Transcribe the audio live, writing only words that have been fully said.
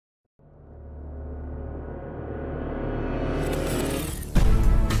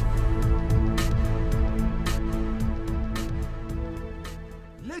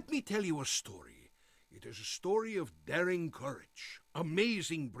tell you a story. It is a story of daring courage,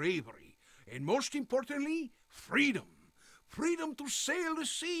 amazing bravery, and most importantly, freedom. Freedom to sail the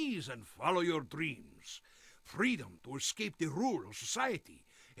seas and follow your dreams. Freedom to escape the rule of society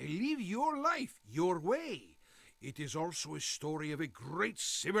and live your life your way. It is also a story of a great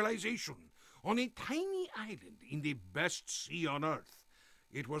civilization on a tiny island in the best sea on earth.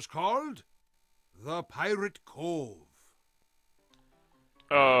 It was called the Pirate Cove.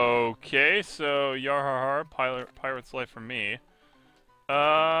 Okay, so Yarhar, pirate's life for me.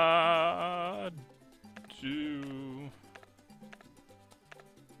 Nah, I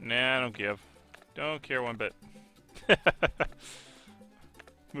don't give. Don't care one bit.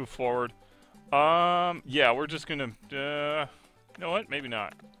 Move forward. Yeah, we're just gonna, you know what? Maybe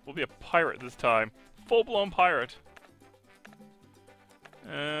not. We'll be a pirate this time. Full-blown pirate.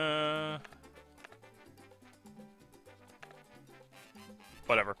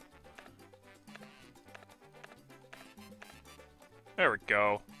 Whatever. There we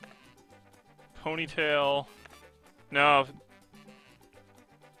go. Ponytail. No.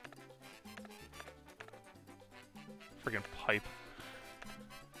 Friggin' pipe.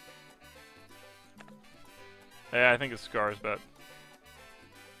 Yeah, I think it's Scar's bet.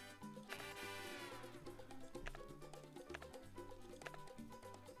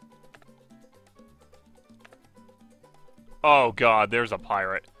 Oh god, there's a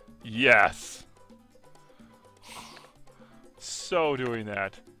pirate. Yes! So doing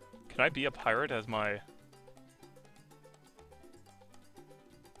that. Can I be a pirate as my...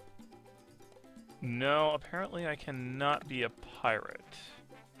 No, apparently I cannot be a pirate.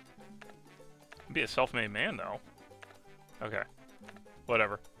 I can be a self-made man, though. Okay.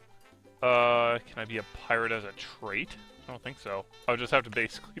 Whatever. Can I be a pirate as a trait? I don't think so. I would just have to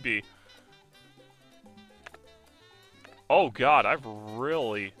basically be... Oh god, I've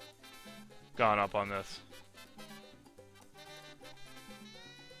really gone up on this.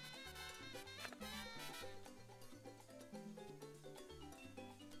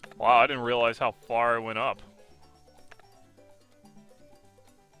 Wow, I didn't realize how far I went up.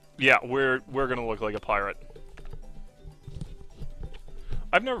 Yeah, we're gonna look like a pirate.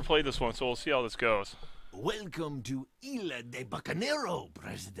 I've never played this one, so we'll see how this goes. Welcome to Isla de Bacanero,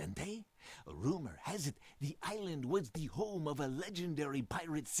 Presidente. Rumor has it the island was the home of a legendary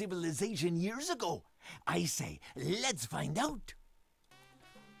pirate civilization years ago. I say, let's find out.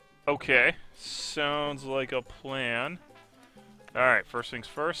 Okay, sounds like a plan. Alright, first things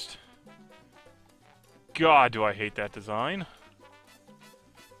first. God, do I hate that design.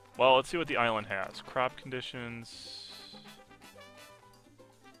 Well, let's see what the island has. Crop conditions...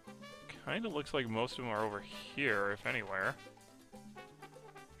 Kinda looks like most of them are over here, if anywhere.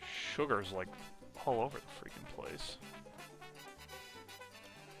 Sugar's like all over the freaking place.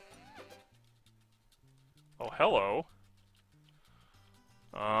 Oh, hello.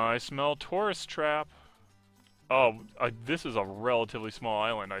 I smell tourist trap. Oh, this is a relatively small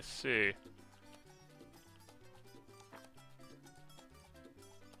island, I see.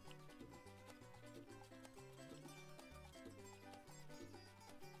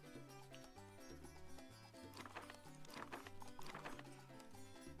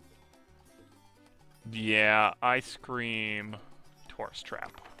 Yeah, ice cream, tourist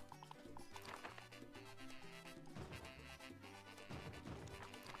trap.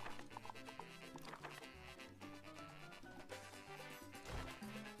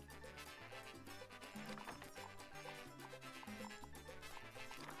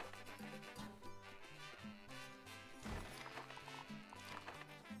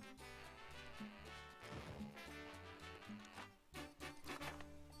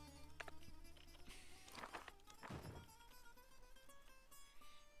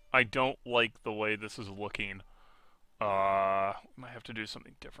 I don't like the way this is looking. Might have to do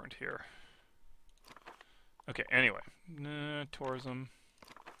something different here. Okay, anyway. Tourism.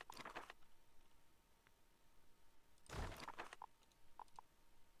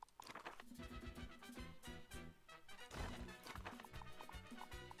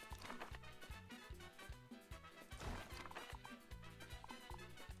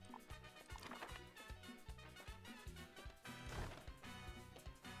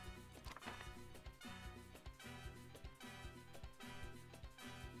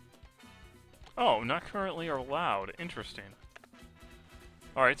 Oh, not currently allowed. Interesting.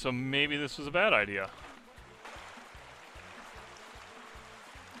 Alright, so maybe this was a bad idea.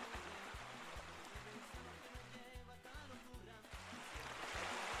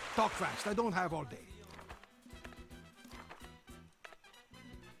 Talk fast, I don't have all day.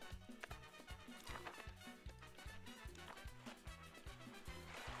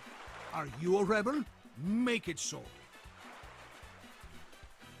 Are you a rebel? Make it so.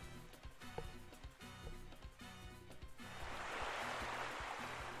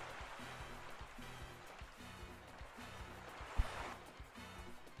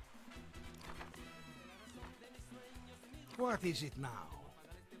 What is it now?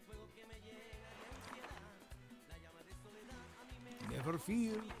 Never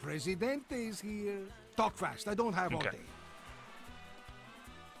fear, Presidente is here. Talk fast, I don't have all Okay. day.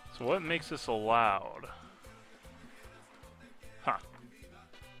 So what makes this allowed? Huh.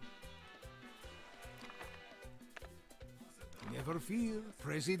 Never fear,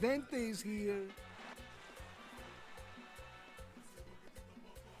 Presidente is here.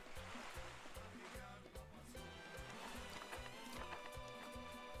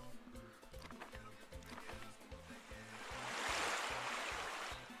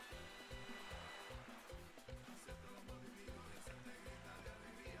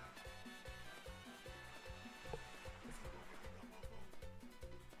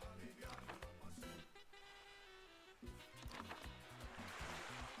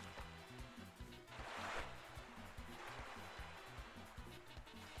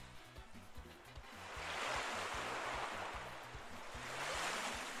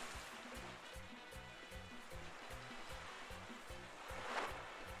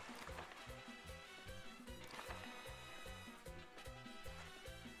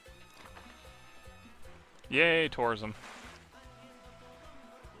 Yay, tourism.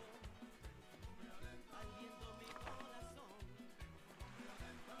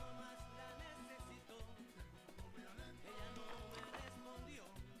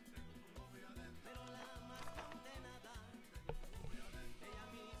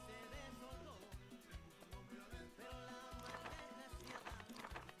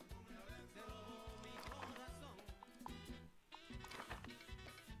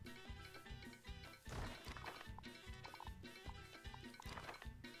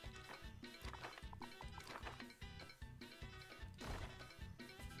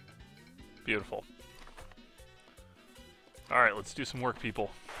 Beautiful. Alright, let's do some work, people.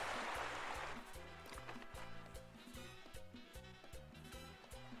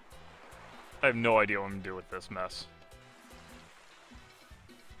 I have no idea what I'm going to do with this mess.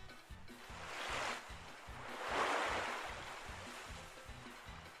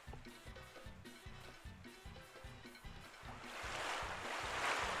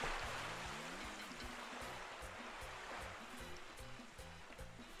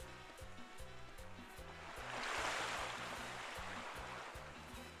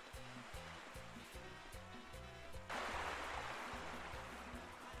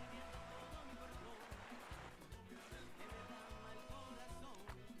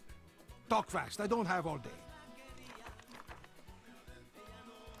 Talk fast, I don't have all day.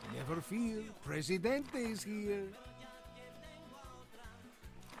 Never fear, Presidente is here.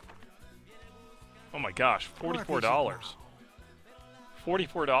 Oh my gosh, $44.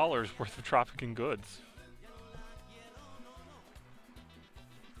 $44 worth of Tropican goods.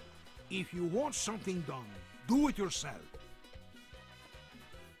 If you want something done, do it yourself.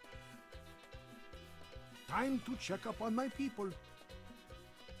 Time to check up on my people.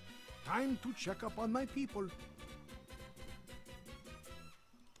 Time to check up on my people.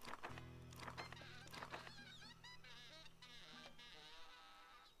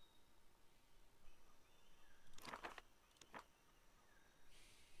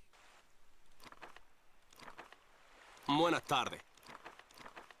 Buenas tardes.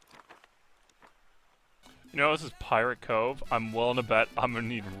 You know, this is Pirate Cove. I'm willing to bet I'm going to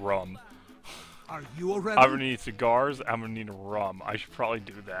need rum. Are you a I'm rebel? going to need cigars. I'm going to need rum. I should probably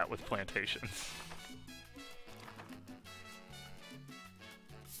do that with plantations.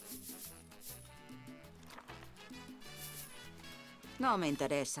 No me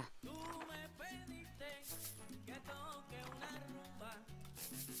interesa.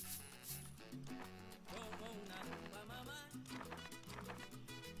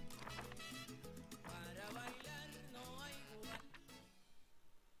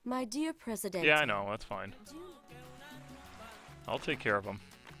 My dear President. Yeah, I know. That's fine. I'll take care of them.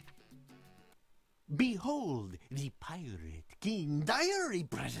 Behold the Pirate King Diary,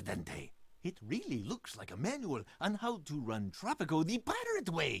 Presidente. It really looks like a manual on how to run Tropico the pirate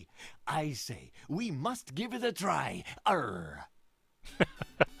way. I say, we must give it a try. Arr!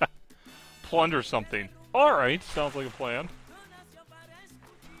 Plunder something. Alright, sounds like a plan.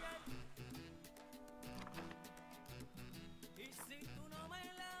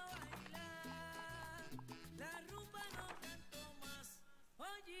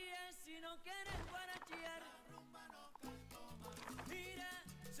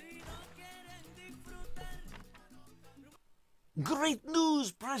 Great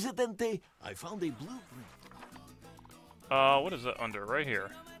news, Presidente! I found a blueprint. What is it under? Right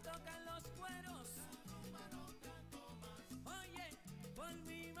here.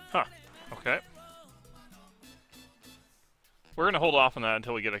 Huh. Okay. We're gonna hold off on that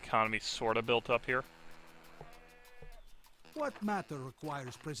until we get economy sorta built up here. What matter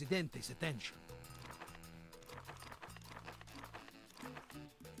requires Presidente's attention?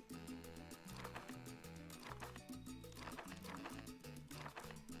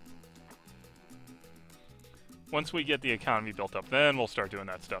 Once we get the economy built up, then we'll start doing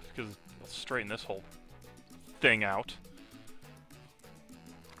that stuff, because we'll straighten this whole thing out.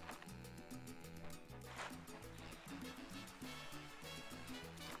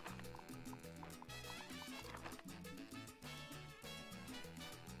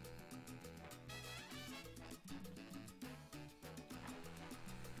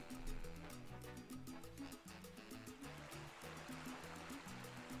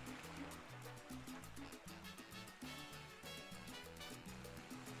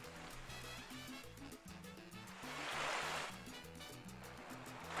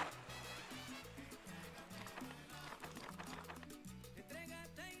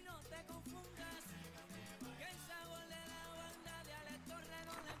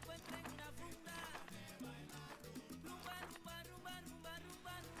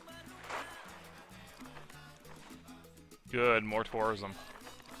 Good, more tourism.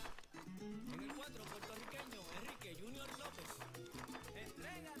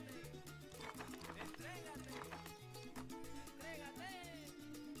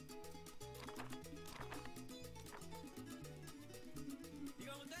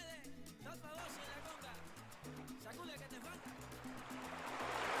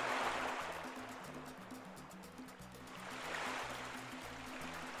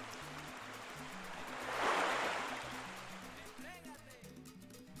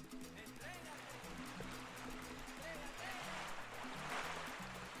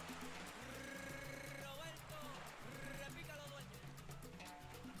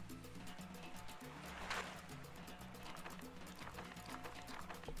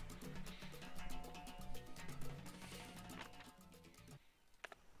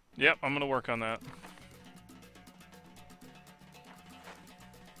 Yep, I'm gonna work on that.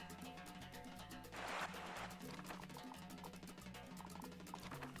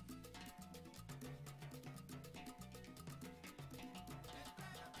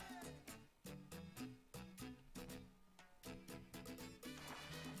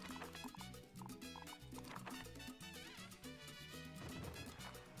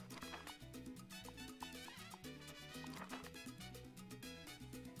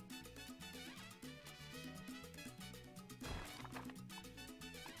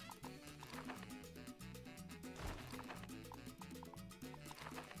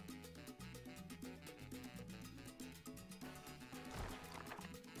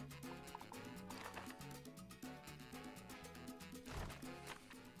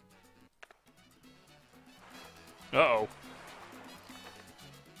 Uh-oh.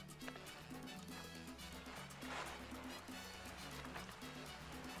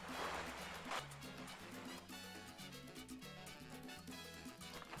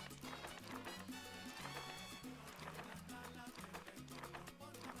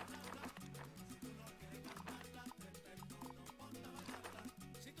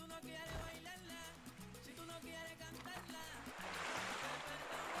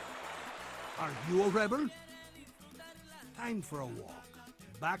 Are you a rebel? Time for a walk.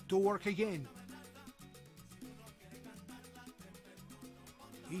 Back to work again.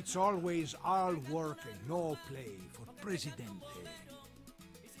 It's always all work and no play for Presidente.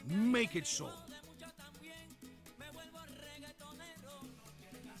 Make it so.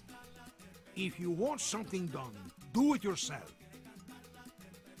 If you want something done, do it yourself.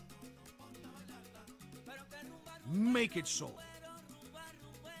 Make it so.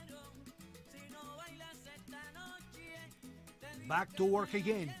 Back to work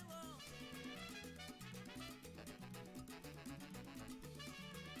again.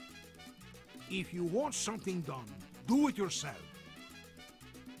 If you want something done, do it yourself.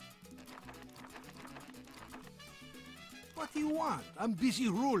 What do you want? I'm busy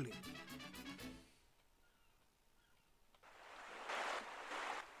ruling.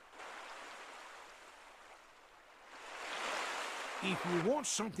 If you want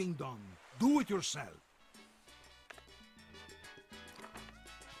something done, do it yourself.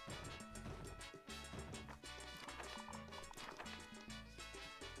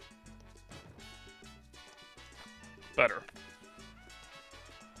 Better.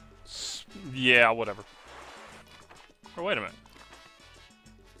 Yeah, whatever. Or wait a minute.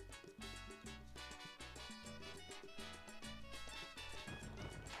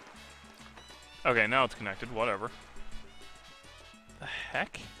 Okay, now it's connected. Whatever. The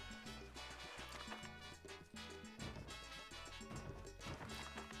heck?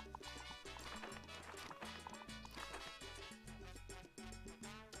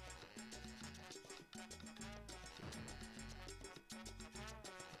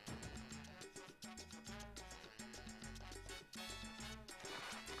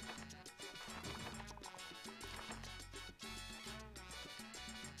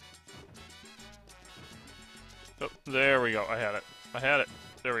 Oh, there we go. I had it. I had it.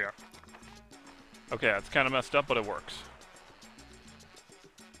 There we are. Okay, it's kind of messed up, but it works.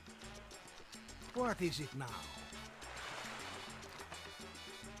 What is it now?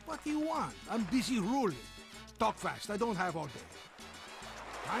 What do you want? I'm busy ruling. Talk fast, I don't have all day.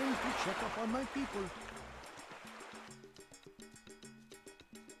 Time to check up on my people.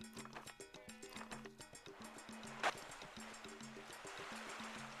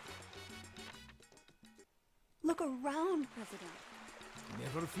 Look around, President.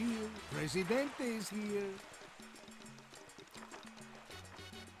 Never fear, Presidente is here.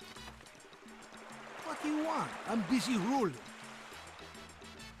 What do you want? I'm busy ruling.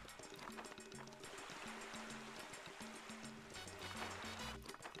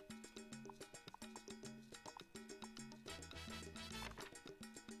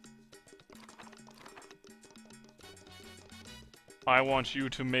 I want you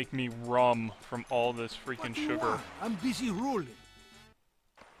to make me rum from all this freaking What do you sugar. want? I'm busy ruling.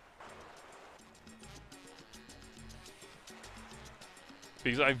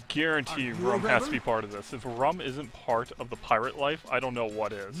 Because I guarantee Are you a rum has to rebel? be part of this. If rum isn't part of the pirate life, I don't know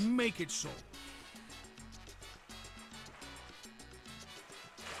what is. Make it so.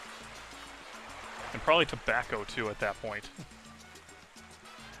 And probably tobacco too at that point.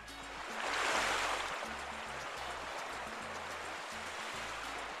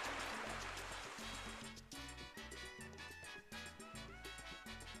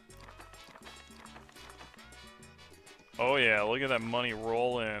 Oh yeah, look at that money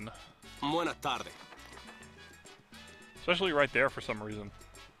roll in. Buena tarde. Especially right there for some reason.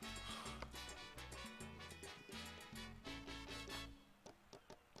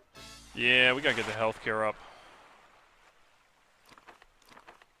 Yeah, we gotta get the healthcare up.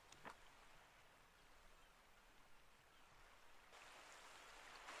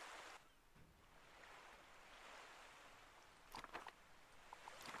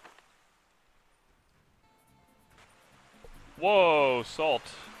 Whoa, salt.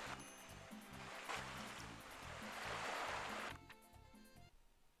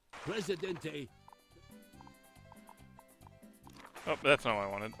 Presidente. Oh, that's not what I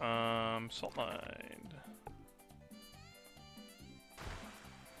wanted. Salt mine.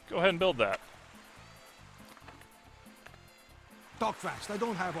 Go ahead and build that. Talk fast, I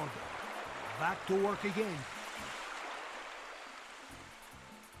don't have all day. Back to work again.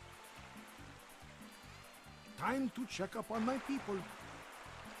 Time to check up on my people.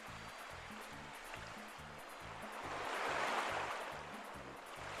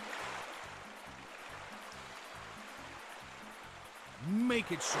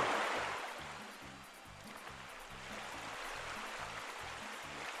 Make it so.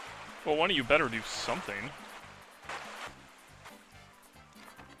 Well, one of you better do something.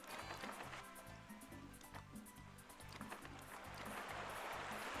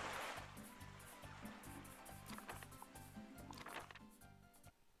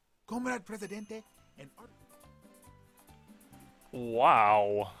 Comrade Presidente, and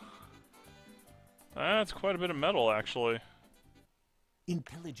Wow. That's quite a bit of metal, actually.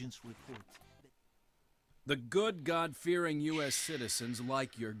 Intelligence reports. The good, God-fearing U.S. citizens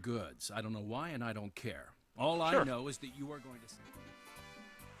like your goods. I don't know why, and I don't care. All I Sure. know is that you are going to...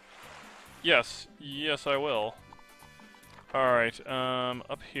 Yes. Yes, I will. Alright,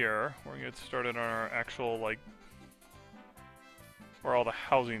 up here, we're gonna get started on our actual, like, where all the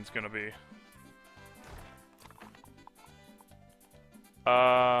housing's gonna be.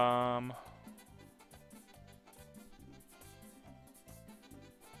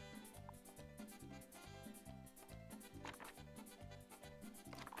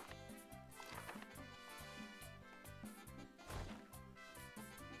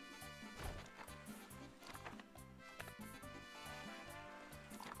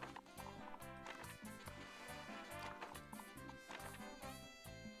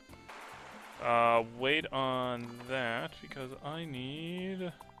 Wait on that, because I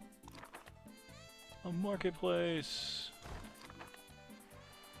need a marketplace.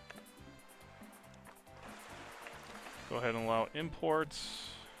 Go ahead and allow imports.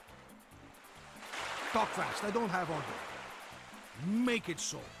 talk fast, I don't have all day. Make it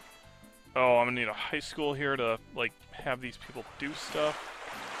so. Oh, I'm gonna need a high school here to, like, have these people do stuff.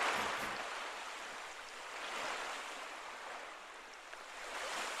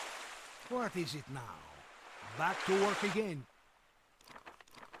 What is it now? Back to work again.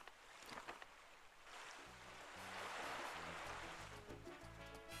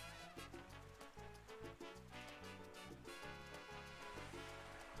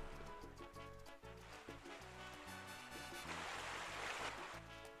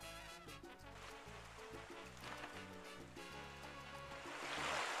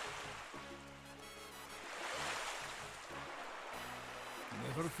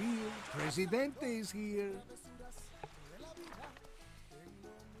 Never fear, Presidente is here.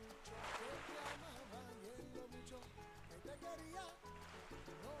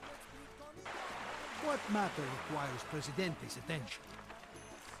 What matter requires Presidente's attention?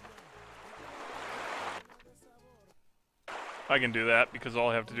 I can do that because all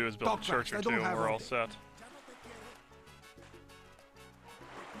I have to do is build Talk a church fast, or I two don't and have we're all all day. set.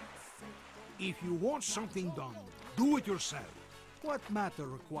 If you want something done, do it yourself. What matter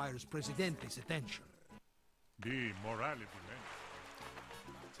requires Presidente's attention? The morality, man.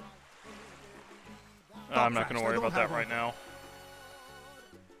 I'm not fast, gonna I worry don't about that have all right day. now.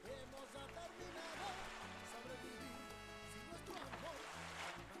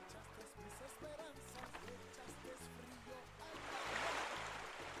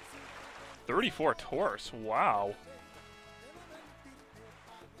 $34 Taurus, wow.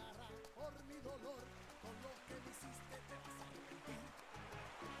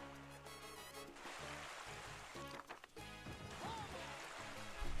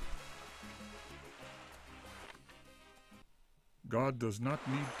 God does not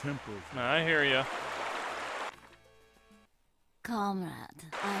need temples. I hear ya. Comrade,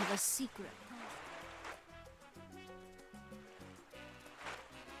 I have a secret.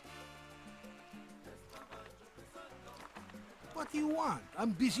 What do you want?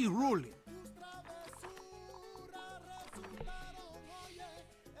 I'm busy ruling.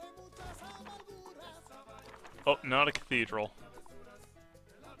 Oh, not a cathedral.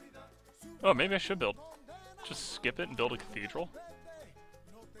 Oh, maybe I should build. Just skip it and build a cathedral?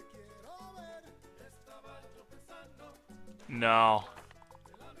 No.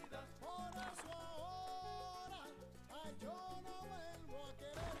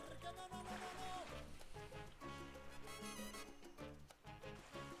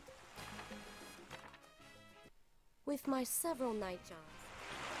 With my several night jobs.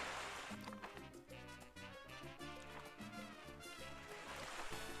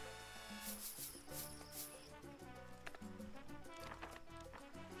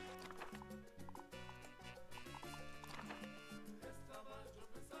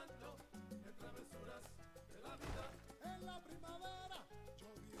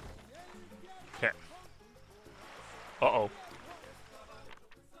 Okay. Uh-oh.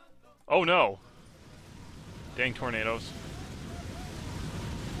 Oh no! Dang tornadoes.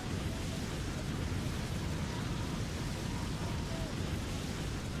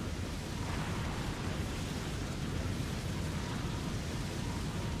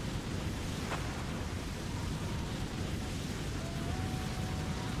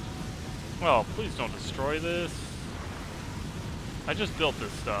 Oh, please don't destroy this. I just built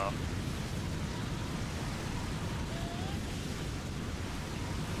this stuff.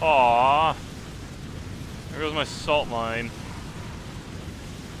 Aww. There goes my salt mine.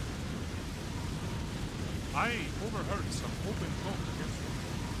 I overheard some open talk against you.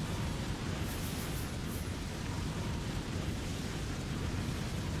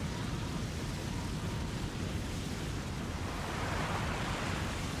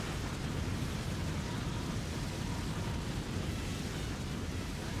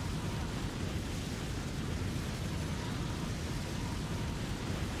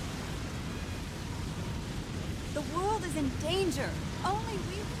 The world is in danger. Only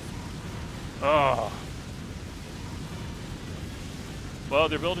we. Ugh. Well,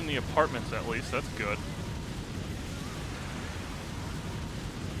 they're building the apartments at least. That's good.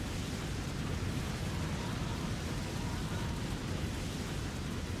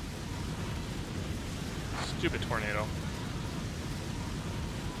 Stupid tornado.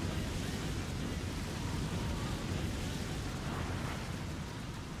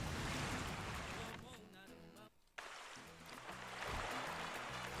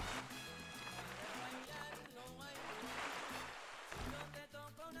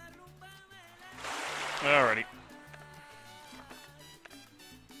 Alrighty.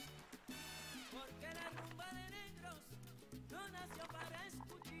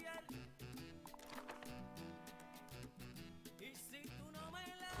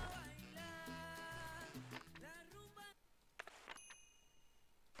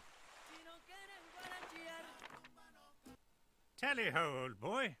 Tally-ho, old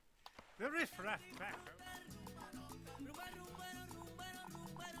boy. The riff-raff back.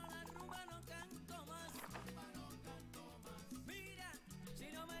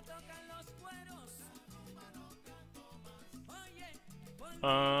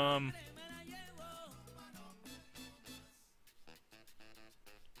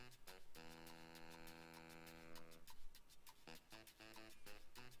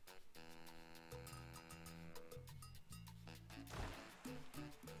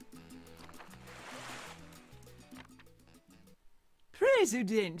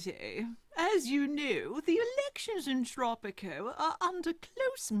 Presidente, as you know, the elections in Tropico are under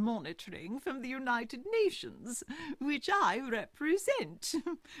close monitoring from the United Nations, which I represent.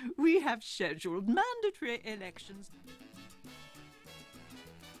 We have scheduled mandatory elections.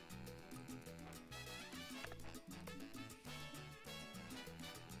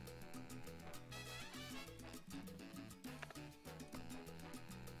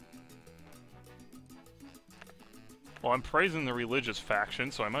 Well, I'm praising the religious faction,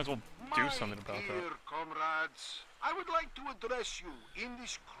 so I might as well do something about dear that. comrades, I would like to address you in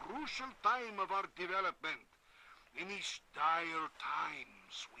this crucial time of our development. In these dire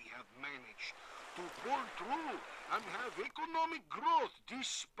times, we have managed to pull through and have economic growth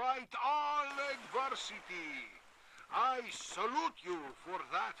despite all adversity. I salute you for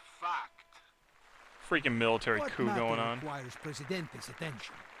that fact. Freaking military coup matter going on. requires Presidente's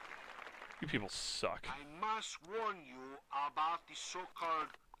attention? You people suck. I must warn you about the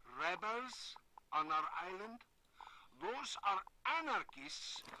so-called rebels on our island. Those are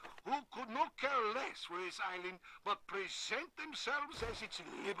anarchists who could not care less for this island but present themselves as its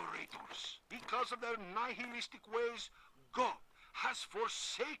liberators. Because of their nihilistic ways, God has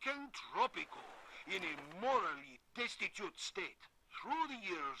forsaken Tropico in a morally destitute state. Through the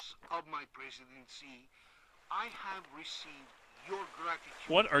years of my presidency, I have received your gratitude.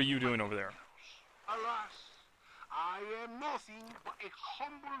 What are you doing over there? Alas, I am nothing but a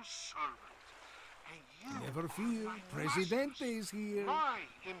humble servant. And you Never are fear, my Presidente masters, is here. my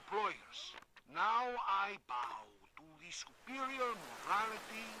employers. Now I bow to the superior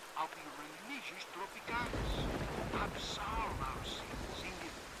morality of the religious Tropicanos. Absolve our sins in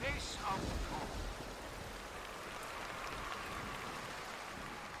the face of God.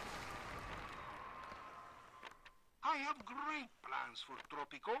 I have great plans for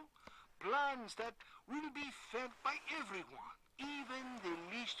Tropico, plans that will be fed by everyone, even the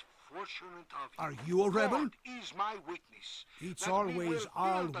least fortunate of you. Are you a rebel? God is my witness. It's that we always will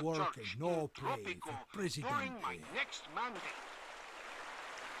all build a work church and no in play Tropico for Presidente. during my next mandate.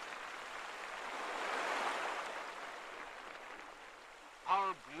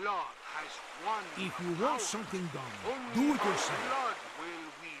 Our blood has won. If the you power. want something done, Only do it our yourself. blood will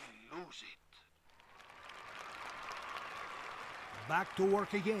we lose it. Back to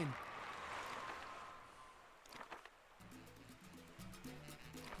work again.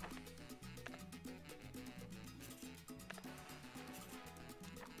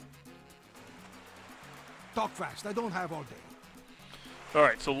 Talk fast, I don't have all day.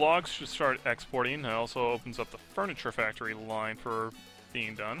 Alright, so logs should start exporting. It also opens up the furniture factory line for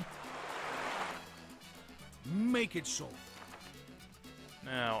being done. Make it so.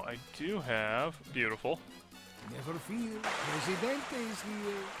 Now, I do have... Beautiful. Never fear, Presidente is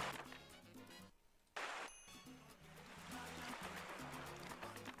here.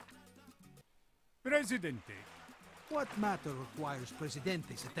 Presidente. What matter requires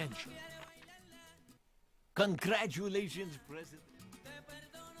Presidente's attention? Congratulations, President.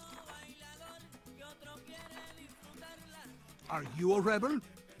 Are you a rebel?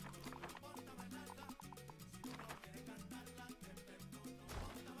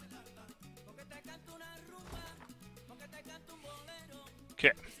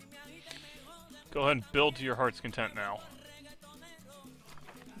 Okay. Go ahead and build to your heart's content now.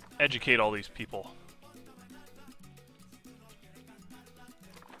 Educate all these people.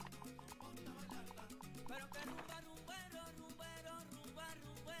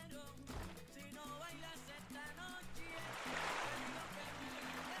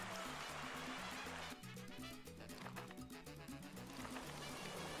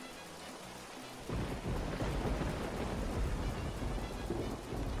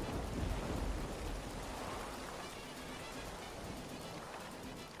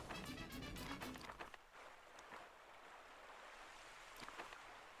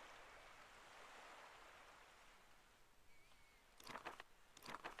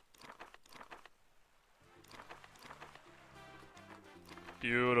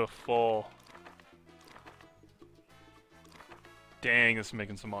 Beautiful. Dang, this is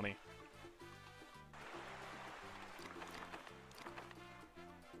making some money.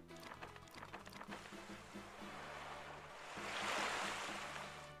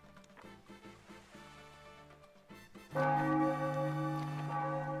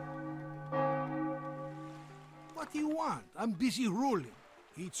 What do you want? I'm busy ruling.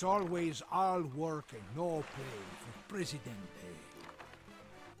 It's always all work and no play for Presidente.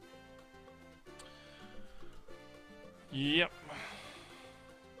 Yep.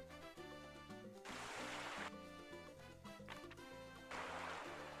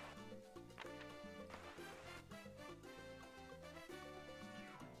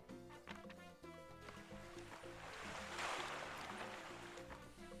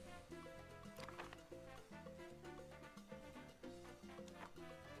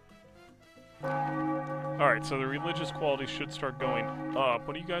 Alright, so the religious quality should start going up.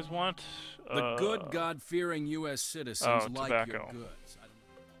 What do you guys want? The good, God-fearing U.S. citizens like tobacco. your goods.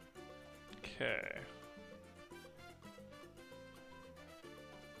 Okay.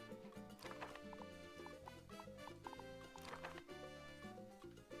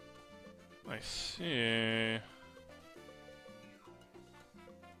 I see.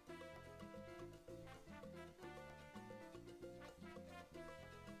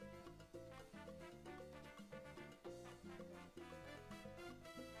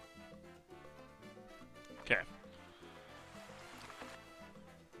 Okay.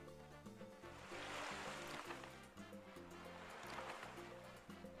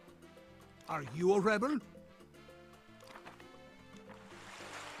 Are you a rebel?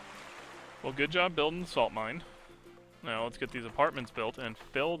 Well, good job building the salt mine. Now let's get these apartments built and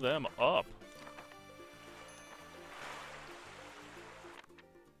fill them up.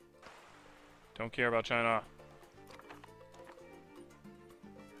 Don't care about China.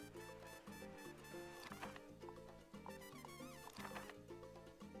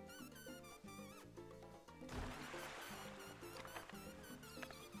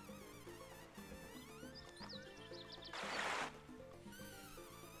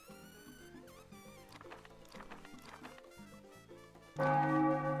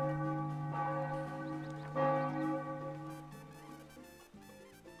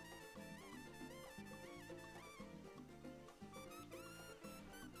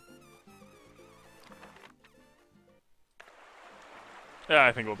 Yeah,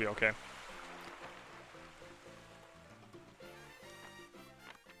 I think we'll be okay.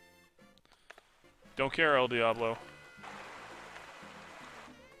 Don't care, El Diablo.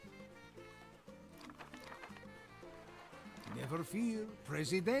 Never fear,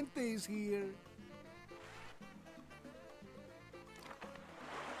 Presidente is here.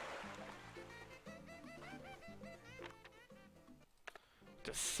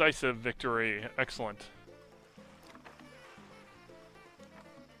 Decisive victory. Excellent.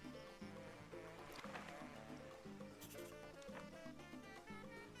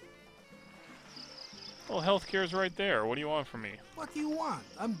 Well, healthcare's right there. What do you want from me? What do you want?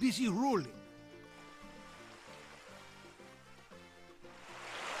 I'm busy ruling.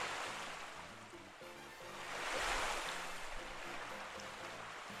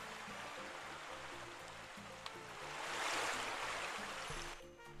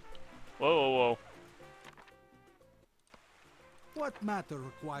 Whoa, whoa, whoa. What matter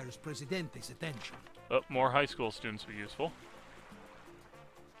requires Presidente's attention? Oh, more high school students would be useful.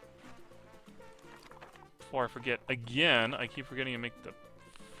 Before I forget again, I keep forgetting to make the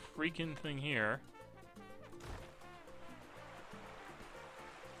freaking thing here.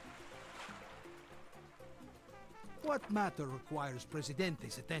 What matter requires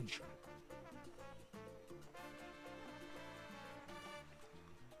Presidente's attention?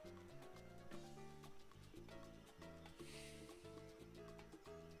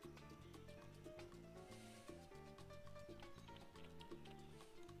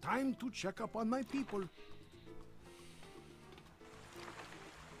 Time to check up on my people.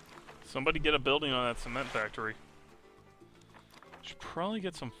 Somebody get a building on that cement factory. Should probably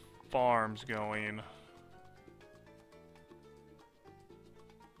get some farms going.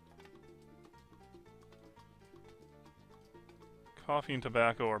 Coffee and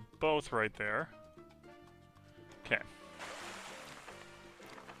tobacco are both right there. Okay.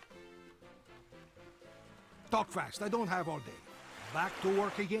 Talk fast, I don't have all day. Back to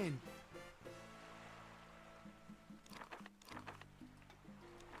work again.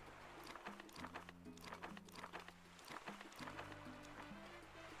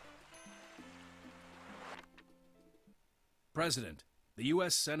 President, the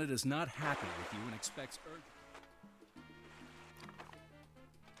U.S. Senate is not happy with you and expects urgent...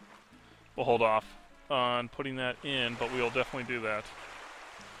 We'll hold off on putting that in, but we'll definitely do that.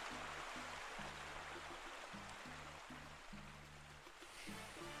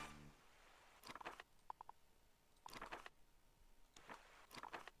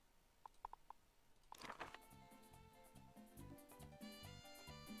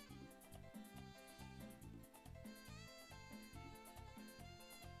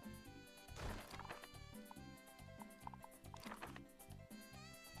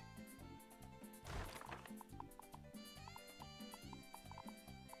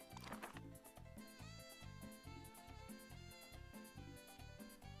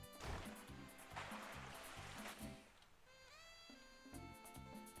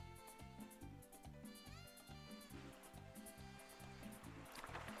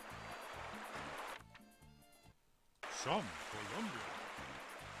 Some Colombia.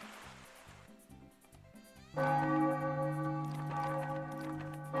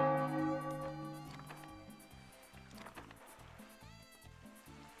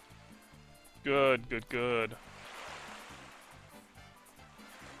 Good, good, good.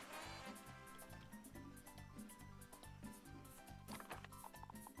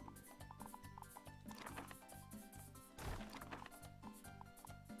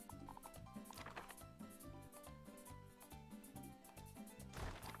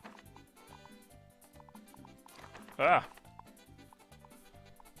 Ah.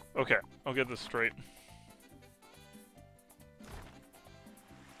 Okay, I'll get this straight.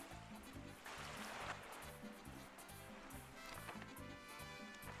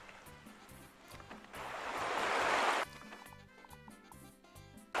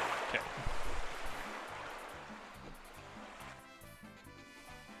 Okay.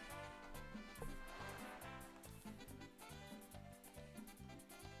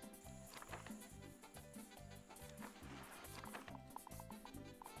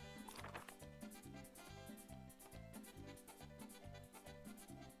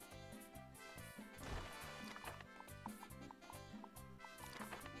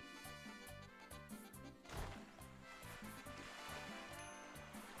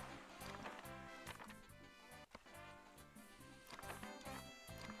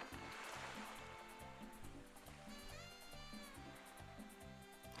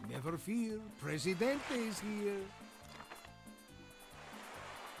 Never fear, Presidente is here.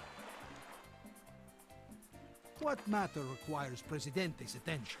 What matter requires Presidente's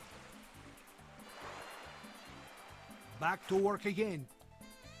attention? Back to work again.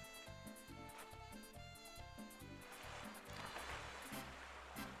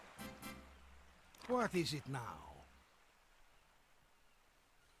 What is it now?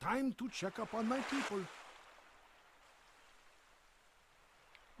 Time to check up on my people.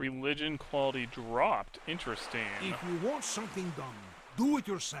 Religion quality dropped. Interesting. If you want something done, do it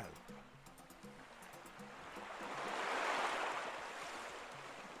yourself.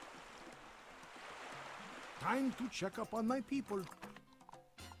 Time to check up on my people.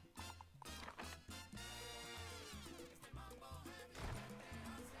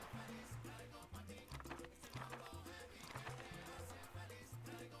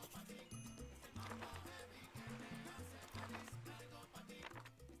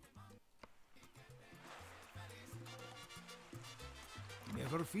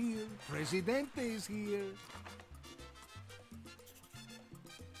 Never fear, Presidente is here.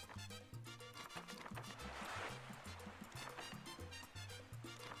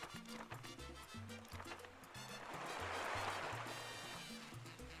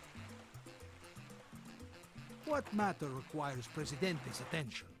 What matter requires Presidente's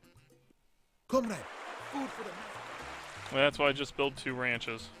attention? Comrade, food for the man. Well, that's why I just built 2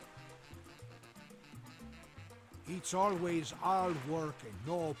 ranches. It's always all work and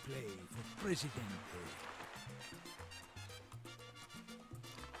no play for Presidente.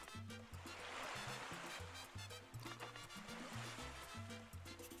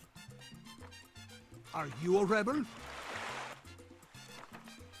 Are you a rebel?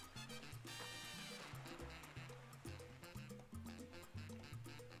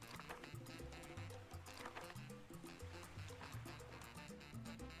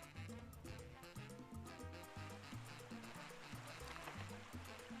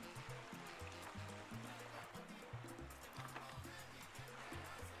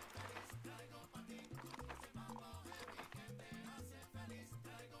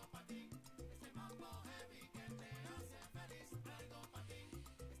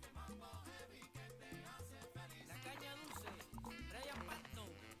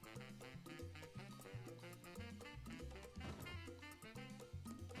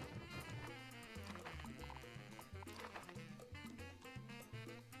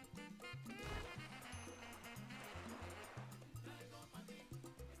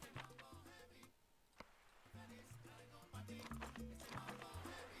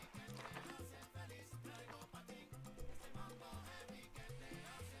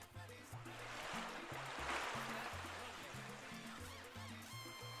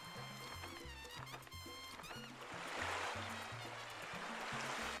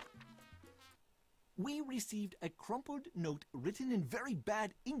 We received a crumpled note written in very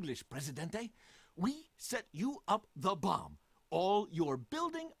bad English, Presidente. We set you up the bomb. All your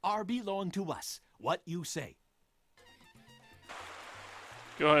building are belong to us. What you say?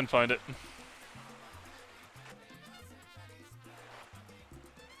 Go ahead and find it.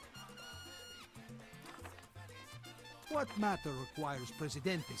 What matter requires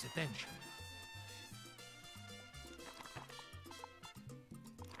Presidente's attention?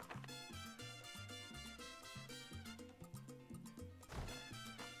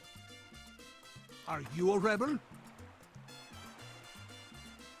 Are you a rebel?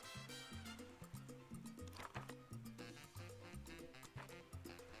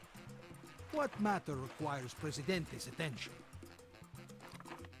 What matter requires Presidente's attention?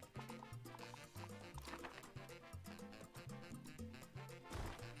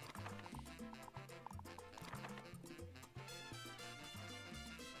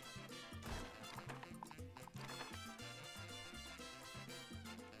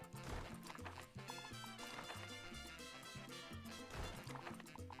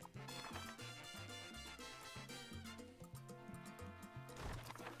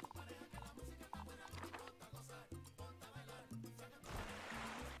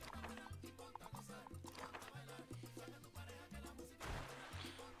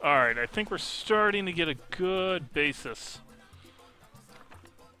 Alright, I think we're starting to get a good basis.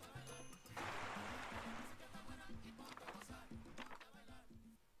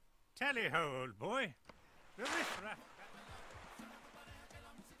 Tally-ho, old boy. The riff-raff.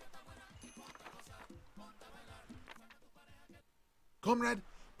 Comrade,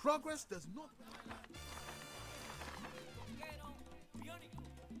 progress does not...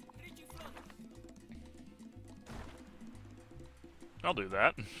 I'll do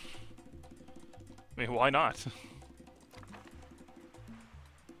that. I mean, why not?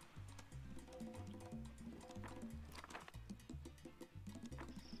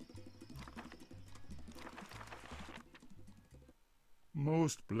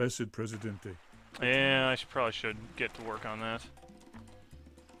 Most blessed Presidente. Yeah, I probably should get to work on that.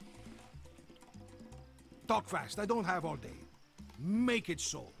 Talk fast, I don't have all day. Make it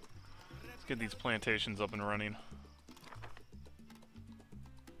so. Let's get these plantations up and running.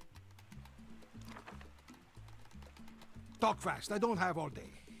 Talk fast, I don't have all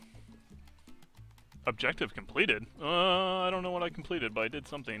day. Objective completed? I don't know what I completed, but I did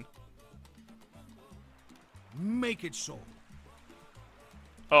something. Make it so.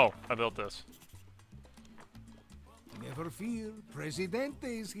 Oh, I built this. Never fear,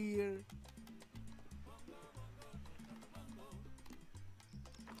 Presidente is here.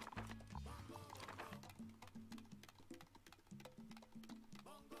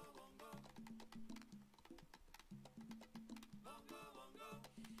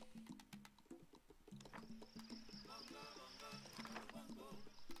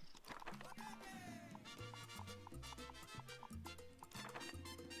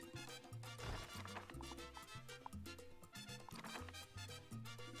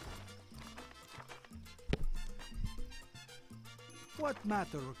 What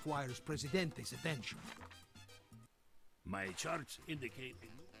matter requires Presidente's attention? My charts indicate...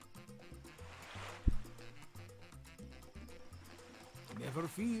 Never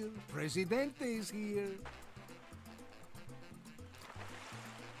fear, Presidente is here.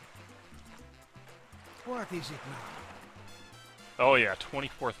 What is it now? Oh yeah,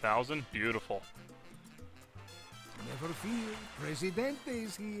 24,000? Beautiful. Never fear, Presidente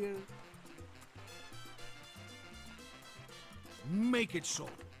is here. Make it so.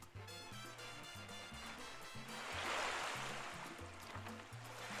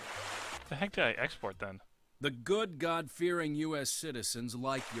 The heck did I export then? The good, God-fearing U.S. citizens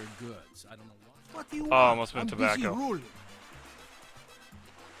like your goods. I don't know why. What do you Oh, want? must have been I'm busy tobacco. ruling.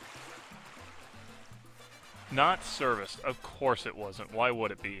 Not serviced. Of course it wasn't. Why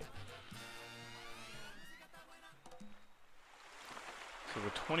would it be? So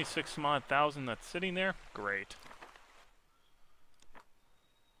the 26-some-odd thousand that's sitting there? Great.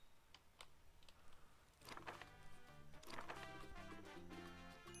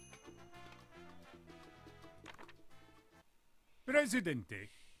 Presidente,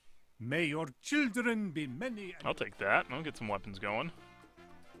 may your children be many... I'll take that. I'll get some weapons going.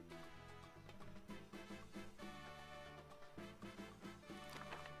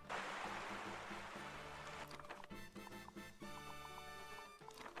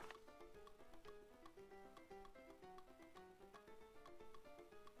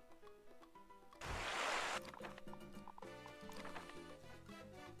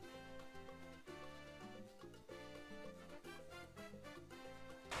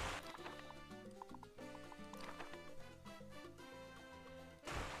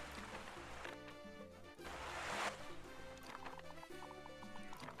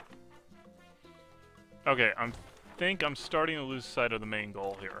 Okay, I think I'm starting to lose sight of the main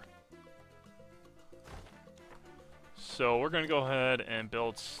goal here. So we're going to go ahead and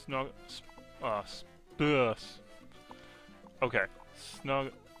build smuggler.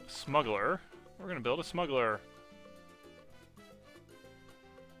 We're going to build a smuggler.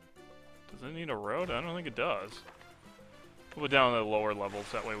 Does it need a road? I don't think it does. We'll go down to the lower levels,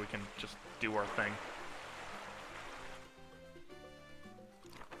 that way we can just do our thing.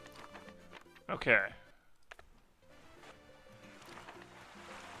 Okay.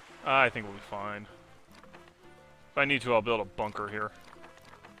 I think we'll be fine. If I need to, I'll build a bunker here.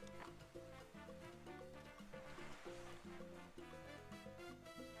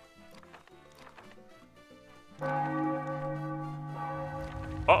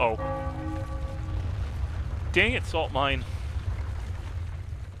 Uh-oh. Dang it, salt mine.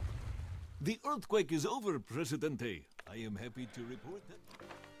 The earthquake is over, Presidente. I am happy to report that.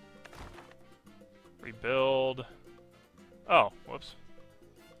 Rebuild. Oh, whoops.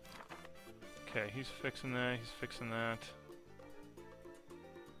 Okay, he's fixing that, he's fixing that.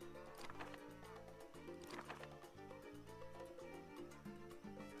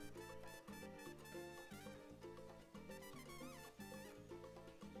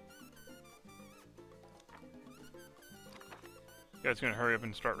 You guys gonna hurry up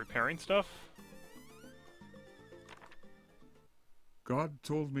and start repairing stuff? God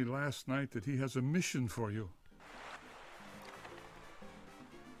told me last night that he has a mission for you.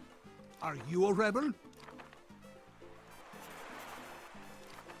 Are you a rebel?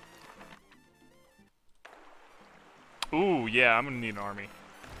 Ooh, yeah, I'm gonna need an army.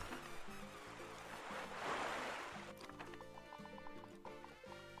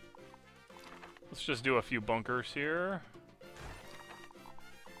 Let's just do a few bunkers here.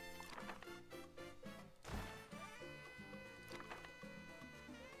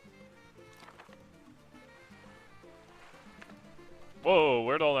 Whoa,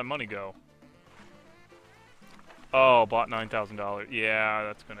 where'd all that money go? Oh, bought $9,000. Yeah,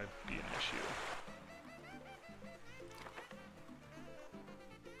 that's gonna be an issue.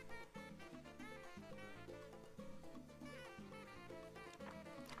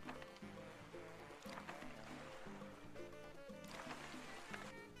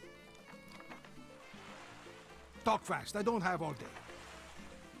 Talk fast, I don't have all day.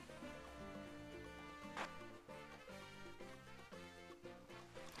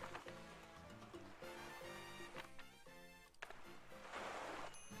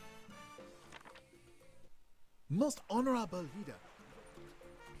 Most honorable leader.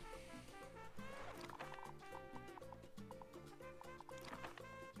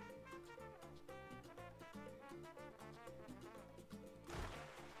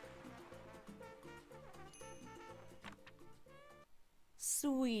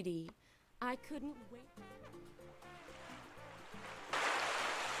 Sweetie, I couldn't wait.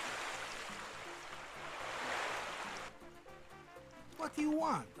 What do you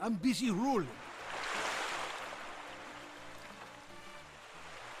want? I'm busy ruling.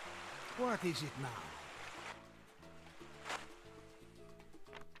 What is it now?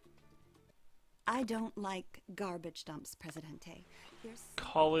 I don't like garbage dumps, Presidente.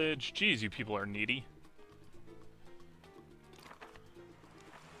 College. Geez, you people are needy.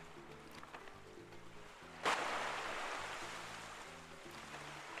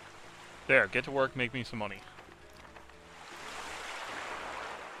 There, get to work, make me some money.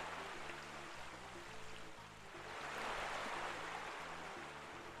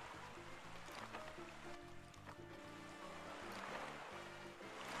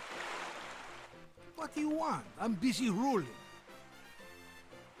 What do you want? I'm busy ruling.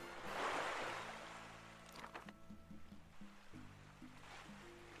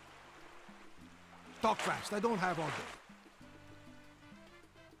 Talk fast, I don't have all day.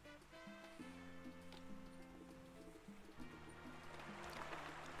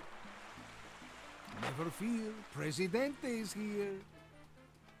 Never fear, Presidente is here.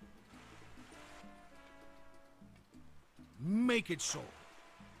 Make it so.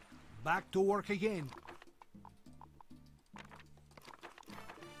 Back to work again.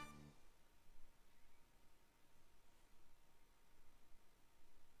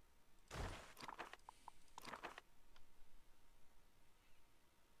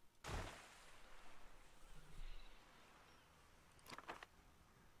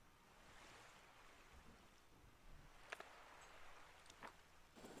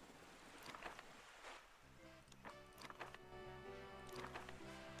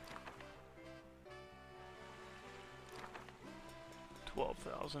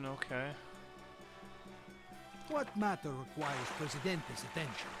 $12,000, okay. What matter requires Presidente's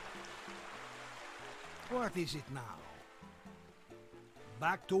attention? What is it now?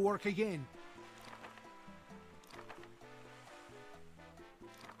 Back to work again.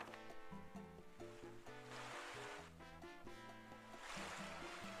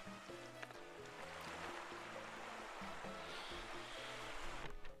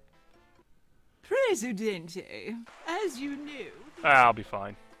 Presidente, As you knew. I'll be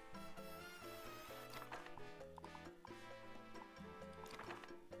fine.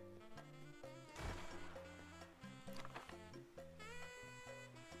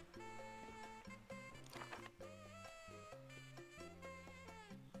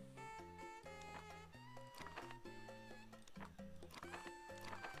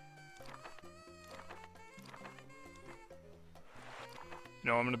 You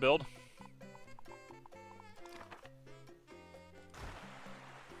know what I'm gonna build?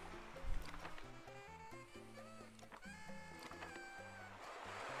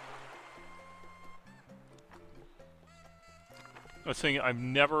 I was thinking I've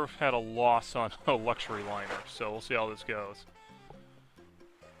never had a loss on a luxury liner, so we'll see how this goes.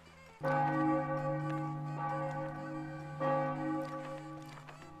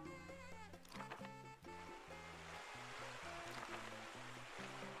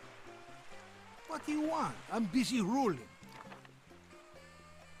 What do you want? I'm busy ruling.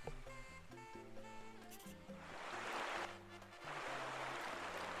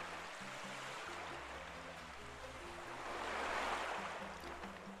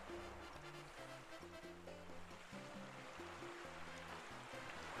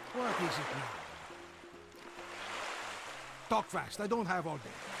 What is it now? Talk fast, I don't have all day.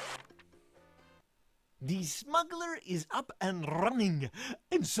 The smuggler is up and running,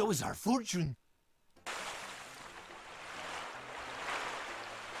 and so is our fortune.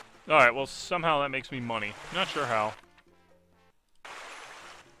 Alright, well, somehow that makes me money. Not sure how.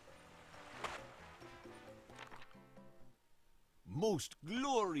 Most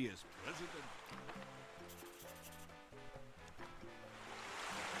glorious president.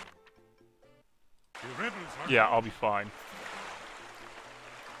 The rebels are... Yeah, I'll be fine.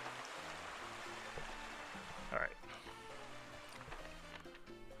 Alright.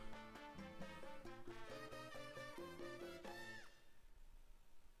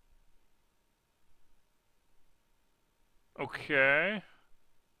 Okay.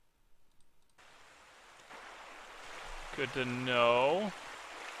 Good to know.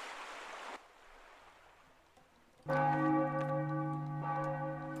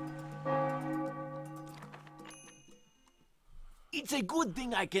 It's a good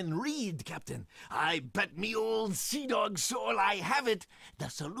thing I can read, Captain. I bet me old sea dog soul I have it. The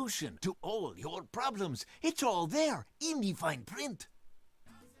solution to all your problems. It's all there in the fine print.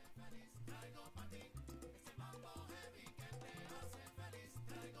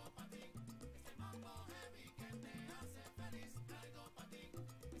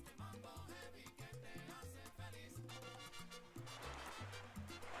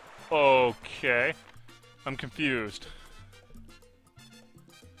 Okay. I'm confused.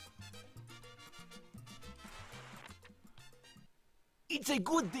 It's a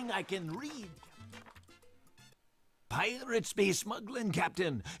good thing I can read. Pirate space smuggling,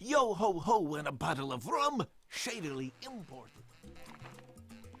 Captain. Yo ho ho and a bottle of rum. Shadily imported.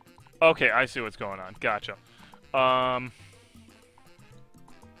 Okay, I see what's going on. Gotcha.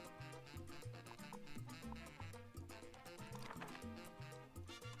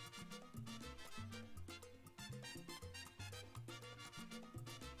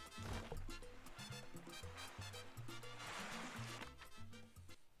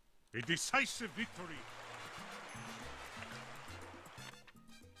 A decisive victory.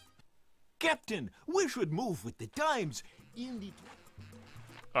 Captain, we should move with the times. In the...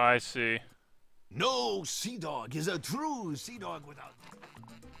 I see. No sea dog is a true sea dog without...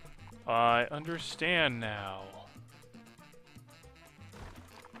 I understand now.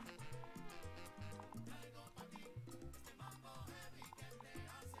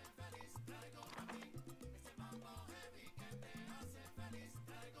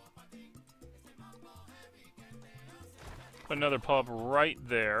 Put another pub right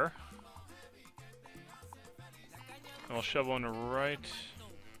there. And we'll shove one right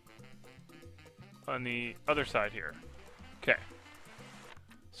on the other side here. Okay.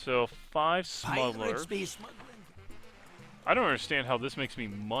 So 5 smugglers. I don't understand how this makes me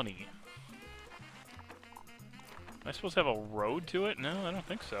money. Am I supposed to have a road to it? No, I don't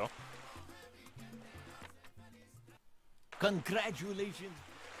think so. Congratulations.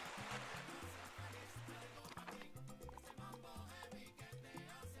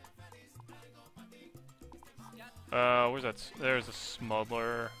 Where's that? There's a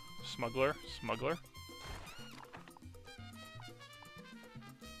smuggler. Smuggler?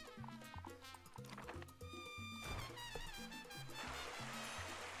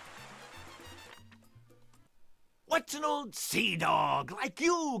 What's an old sea dog like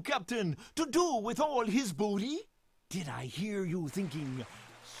you, Captain, to do with all his booty? Did I hear you thinking...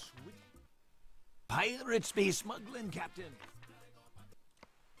 Pirates be smuggling, Captain.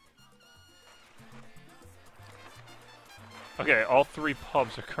 Okay, all 3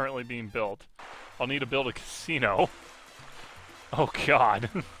 pubs are currently being built. I'll need to build a casino. Oh god.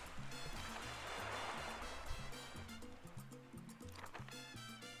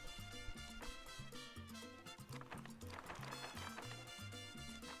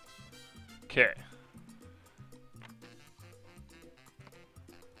 Okay.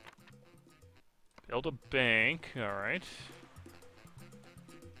 Build a bank, alright.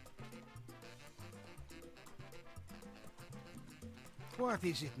 What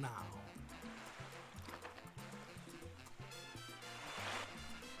is it now?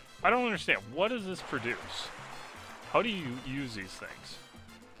 I don't understand. What does this produce? How do you use these things?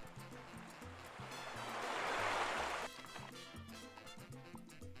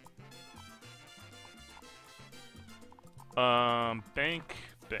 Bank.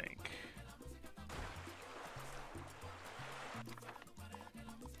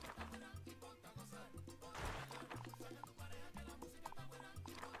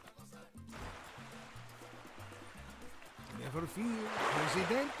 Never fear,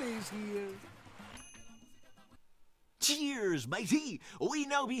 Presidente is here. Cheers, matey! We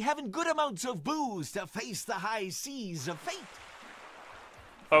now be having good amounts of booze to face the high seas of fate.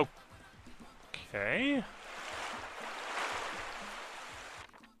 Okay.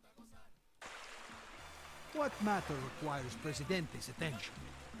 What matter requires Presidente's attention?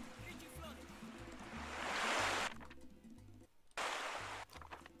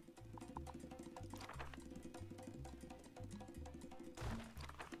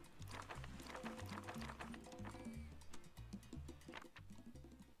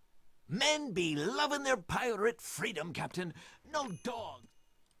 Men be loving their pirate freedom, Captain. No dog.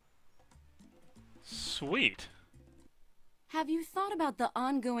 Sweet. Have you thought about the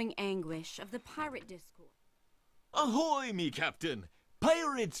ongoing anguish of the pirate discourse? Ahoy, me Captain.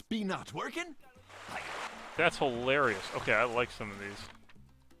 Pirates be not working? That's hilarious. Okay, I like some of these.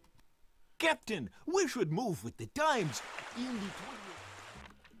 Captain, we should move with the times. In the 20th.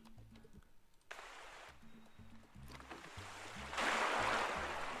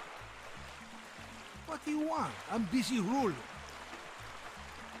 What do you want? I'm busy ruling.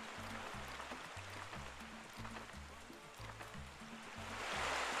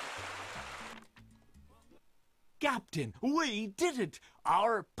 Captain, we did it!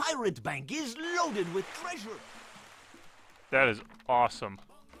 Our pirate bank is loaded with treasure! That is awesome.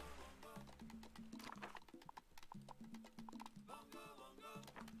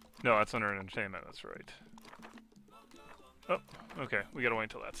 No, that's under entertainment, that's right. Oh, okay, we gotta wait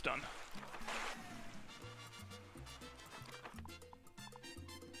until that's done.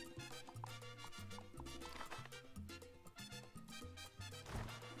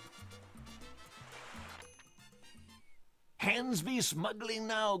 Hands be smuggling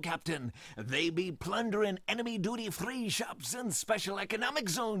now, Captain. They be plundering enemy duty-free shops and special economic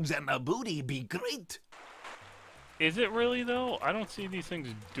zones, and the booty be great. Is it really, though? I don't see these things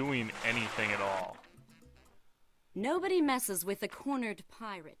doing anything at all. Nobody messes with a cornered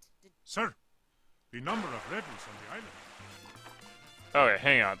pirate. Sir, the number of rebels on the island. Okay,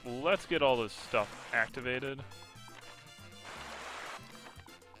 hang on. Let's get all this stuff activated.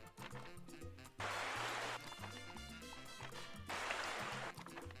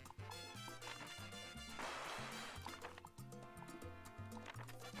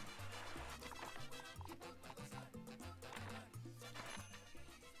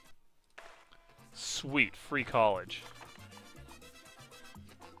 Sweet, free college.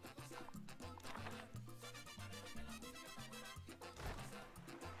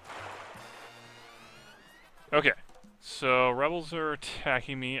 Okay, so rebels are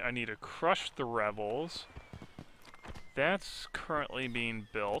attacking me. I need to crush the rebels. That's currently being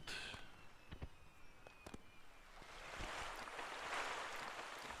built.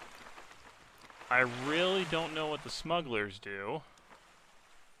 I really don't know what the smugglers do,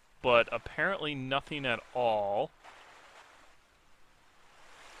 but apparently nothing at all.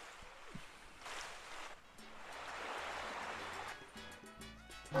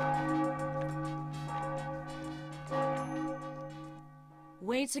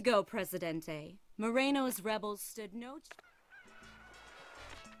 Way to go, Presidente. Moreno's rebels stood no chance.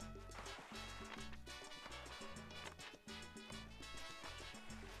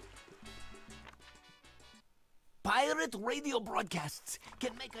 Pirate radio broadcasts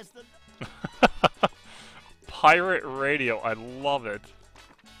can make us the... Pirate radio, I love it.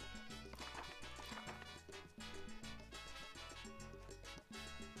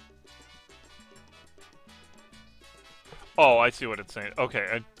 Oh, I see what it's saying.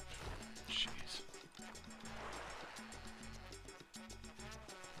 Okay, jeez.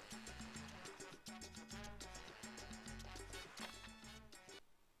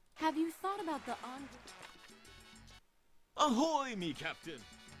 Have you thought about the on... Ahoy, me captain!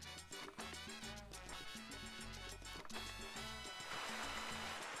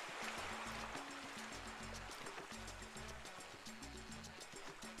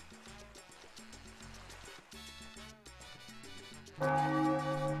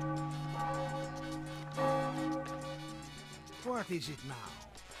 What is it now?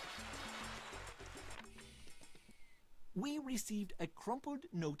 We received a crumpled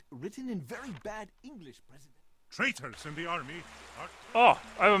note written in very bad English, President. Traitors in the army are... Oh,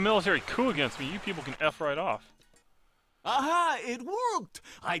 I have a military coup against me. You people can F right off. Aha! It worked!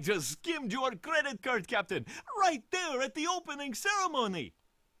 I just skimmed your credit card, Captain, right there at the opening ceremony!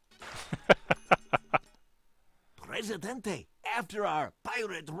 Presidente, after our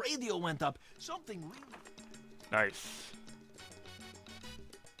pirate radio went up, something really... Nice.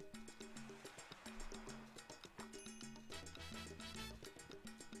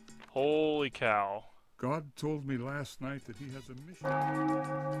 Holy cow. God told me last night that he has a mission.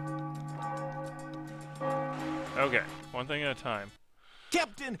 Okay, one thing at a time.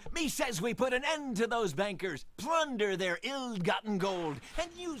 Captain, me says we put an end to those bankers, plunder their ill-gotten gold,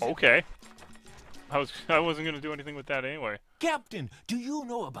 and use it... Okay. I wasn't going to do anything with that anyway. Captain, do you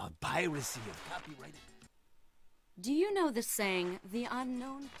know about piracy of copyrighted... Do you know the saying, the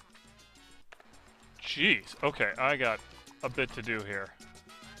unknown... Jeez, okay, I got a bit to do here.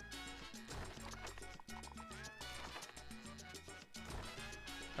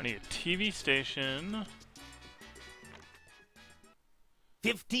 I need a TV station.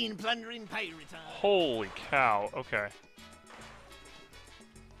 15 plundering pirates. Holy cow, okay.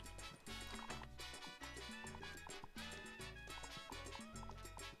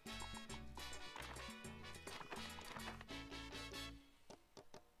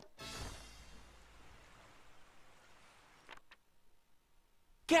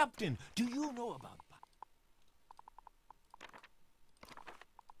 Captain, do you know about...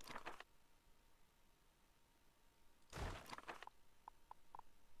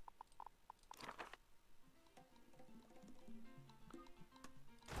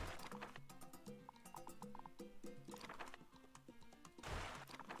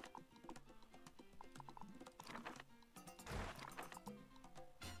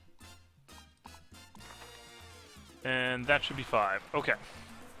 And that should be 5. Okay.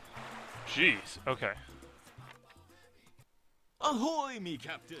 Jeez, okay. Ahoy, me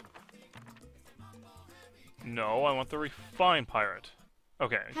captain! No, I want the refined pirate.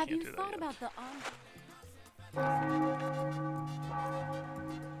 Okay, I Have can't you do that thought yet. about the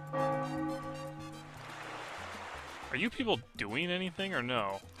Are you people doing anything or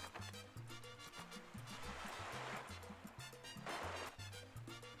no?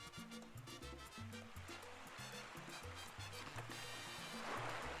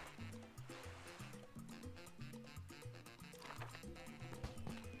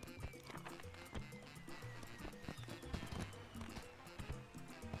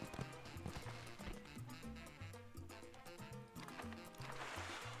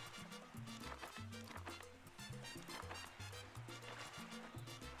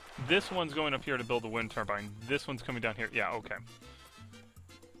 This one's going up here to build a wind turbine. This one's coming down here. Yeah, okay.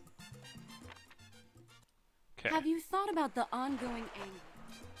 Okay. Have you thought about the ongoing anger?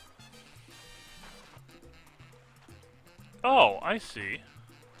 Oh, I see.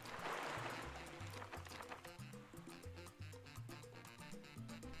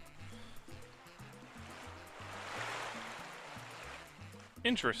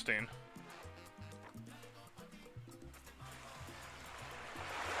 Interesting.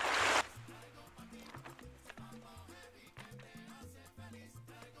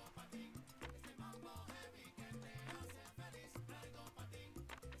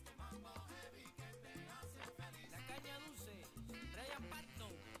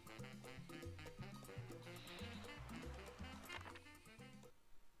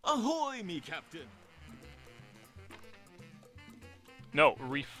 Ahoy, me captain! No,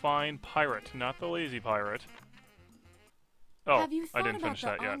 refined pirate, not the lazy pirate. Oh, Have you I didn't thought finish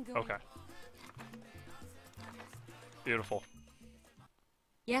about that the yet. ongoing- Okay. Beautiful.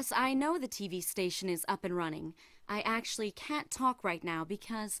 Yes, I know the TV station is up and running. I actually can't talk right now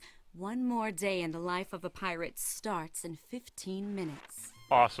because one more day in the life of a pirate starts in 15 minutes.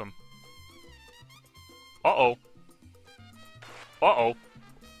 Awesome. Uh-oh. Uh-oh.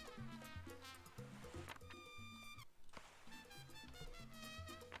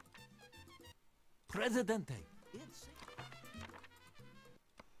 Presidente, it's...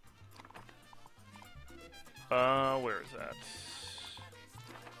 Where is that?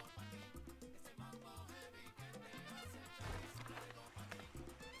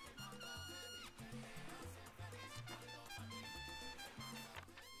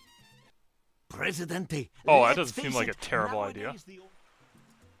 Presidente. Oh, that let's doesn't seem face like a it, terrible idea. nowadays the-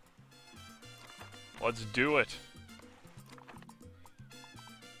 Let's do it.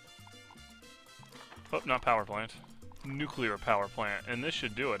 Oh, not power plant. Nuclear power plant. And this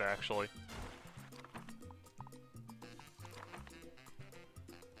should do it, actually.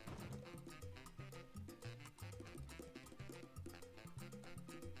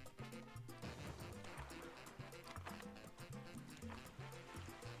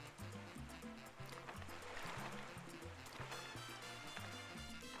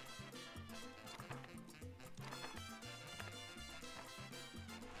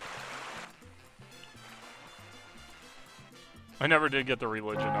 I never did get the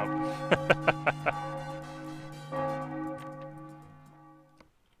religion up.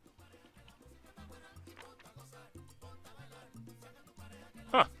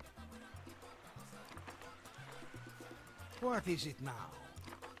 Huh. What is it now?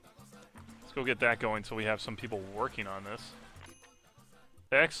 Let's go get that going so we have some people working on this.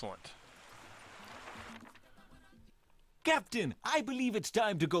 Excellent. Captain, I believe it's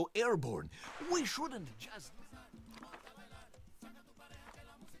time to go airborne. We shouldn't just...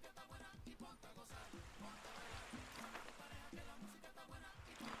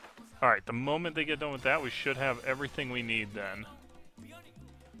 Alright, the moment they get done with that, we should have everything we need then.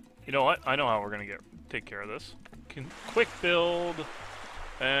 You know what? I know how we're gonna take care of this. Quick build,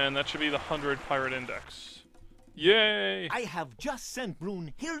 and that should be the 100 pirate index. Yay! I have just sent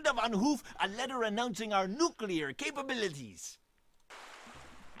Brunhilde van Hoof a letter announcing our nuclear capabilities.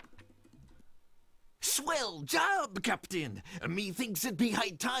 Swell job, Captain! Methinks it be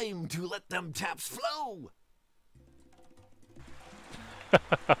high time to let them taps flow.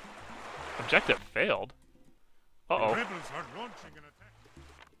 Objective failed. Uh-oh. The rebels are launching an attack.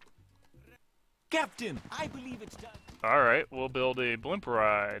 Captain, I believe it's time. Alright, we'll build a blimp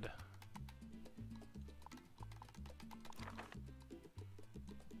ride.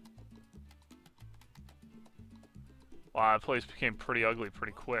 Wow, that place became pretty ugly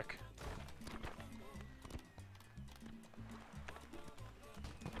pretty quick.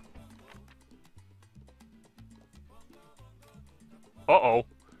 Uh-oh.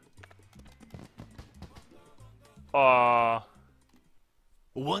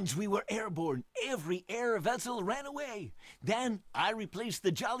 Once we were airborne, every air vessel ran away. Then I replaced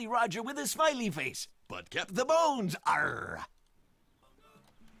the Jolly Roger with a smiley face, but kept the bones. Arr!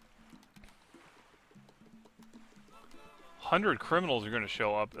 100 criminals are going to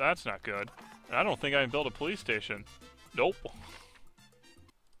show up. That's not good. And I don't think I can build a police station. Nope.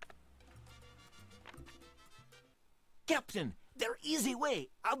 Captain, there is a way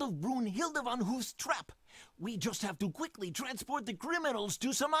out of Brunhilde van Hoof's trap. We just have to quickly transport the criminals to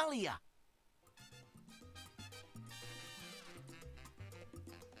Somalia.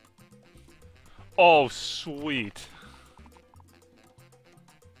 Oh, sweet.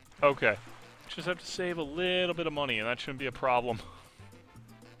 Okay. Just have to save a little bit of money, and that shouldn't be a problem.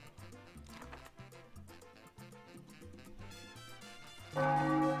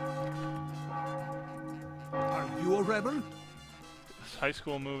 Are you a rebel? Is high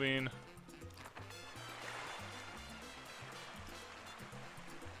school moving?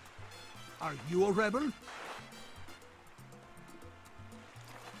 Are you a rebel?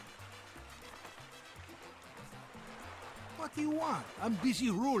 What do you want? I'm busy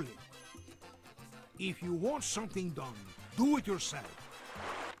ruling. If you want something done, do it yourself.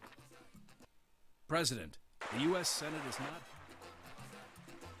 President, the U.S. Senate is not...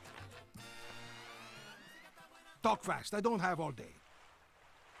 Talk fast, I don't have all day.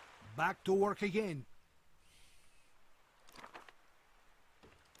 Back to work again.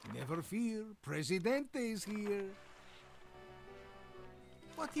 Never fear, Presidente is here.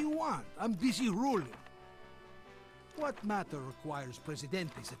 What do you want? I'm busy ruling. What matter requires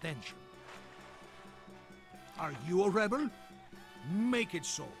Presidente's attention? Are you a rebel? Make it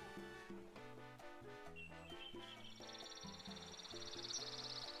so.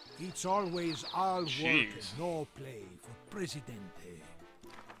 It's always all work and no play for Presidente.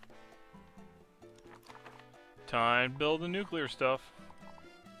 Time to build the nuclear stuff.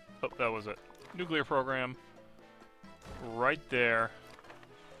 Oh, that was it. Nuclear program. Right there.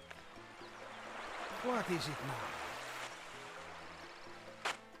 What is it now?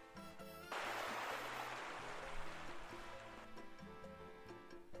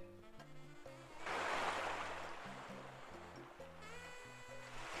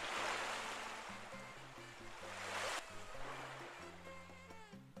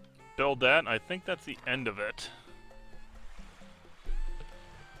 Build that, and I think that's the end of it.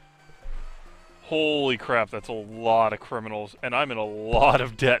 Holy crap, that's a lot of criminals, and I'm in a lot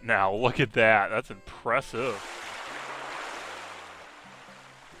of debt now. Look at that. That's impressive.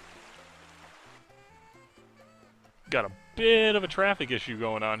 Got a bit of a traffic issue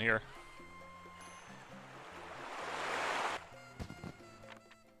going on here.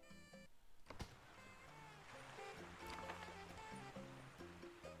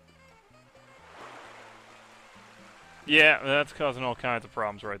 Yeah, that's causing all kinds of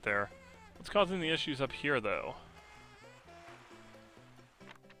problems right there. What's causing the issues up here, though?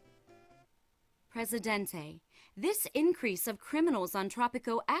 Presidente, this increase of criminals on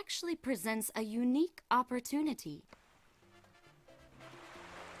Tropico actually presents a unique opportunity.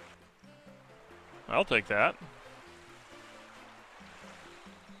 I'll take that.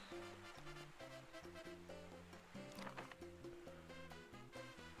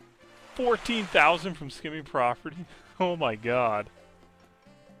 $14,000 from skimming property? Oh my god.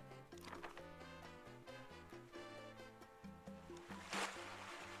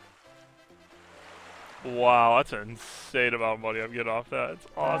 Wow, that's an insane amount of money I'm getting off that. It's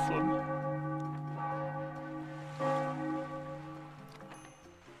awesome.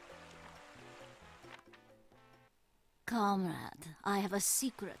 Comrade, I have a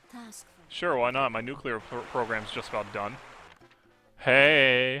secret task for you. Sure, why not? My nuclear program's just about done.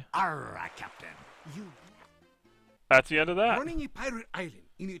 Hey. Alright, Captain. You. That's the end of that. Running a pirate island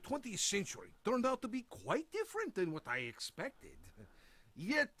in the 20th century turned out to be quite different than what I expected.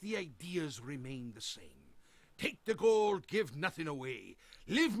 Yet the ideas remain the same. Take the gold, give nothing away.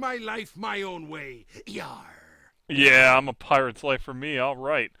 Live my life my own way. Yar. Yeah, I'm a pirate's life for me,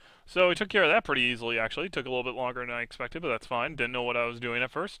 alright. So we took care of that pretty easily, actually. Took a little bit longer than I expected, but that's fine. Didn't know what I was doing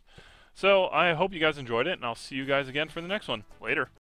at first. So I hope you guys enjoyed it, and I'll see you guys again for the next one. Later.